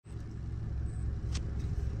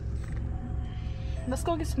Let's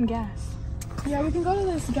go get some gas. Yeah, we can go to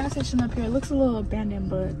this gas station up here. It looks a little abandoned,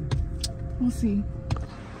 but we'll see.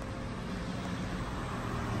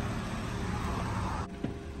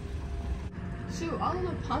 Shoot, all of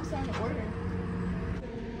the pumps are in order.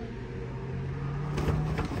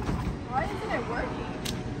 Why isn't it working?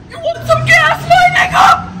 You want some gas, my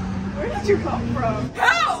nigga? Where did you come from?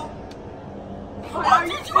 How? Why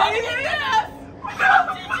did you want to get gas?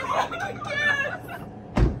 How did you want to get gas?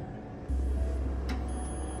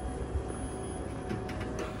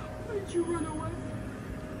 Why did you run away?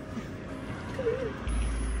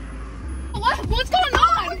 What's going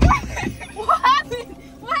on? What happened?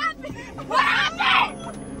 What happened? What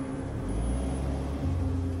happened?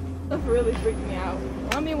 That's really freaking me out.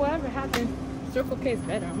 Well, I mean, whatever happened, Circle K is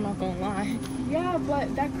better, I'm not gonna lie. Yeah,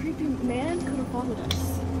 but that creepy man could have followed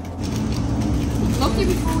us. Luckily,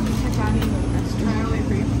 before we check out in the restaurant. I really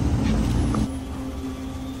agree.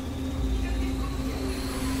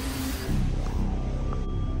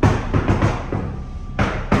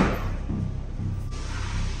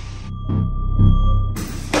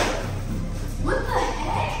 What the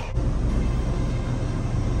heck?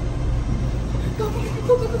 Go, go,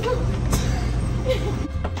 go, go, go, go.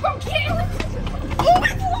 Bro, get it. Oh my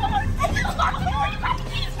God.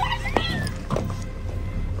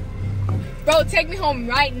 Bro, take me home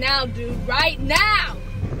right now, dude. Right now!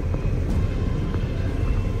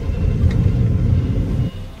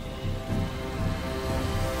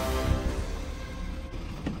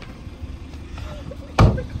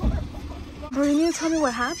 Bro, you need to tell me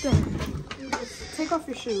what happened. Take off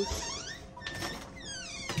your shoes.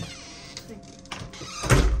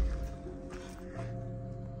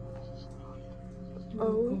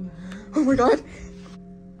 Oh my God.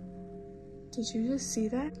 Did you just see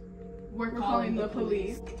that? We're calling the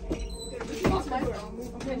police.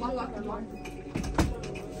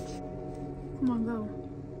 Come on, go.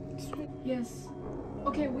 Yes.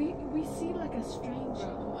 Okay, we see like a strange.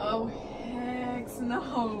 Oh, heck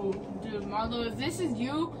no. Dude, Marlo, if this is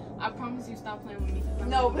you, I promise you stop playing with me.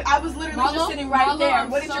 No, but I was literally just sitting right Marlo, there. I'm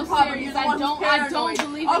What is so your problem? serious. You're the one who's I don't paranoid.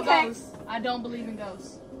 believe in ghosts. I don't believe in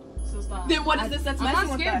ghosts. So stop. Then what is this that's messing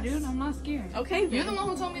with us? I'm not scared, dude. I'm not scared. Okay, You're the one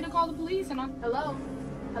who told me to call the police, and I'm. Hello?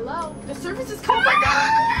 Hello? The service is coming.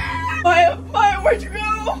 Oh my God! Maya, where'd you go?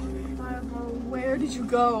 Where did you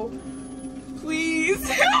go? Please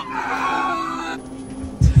help me.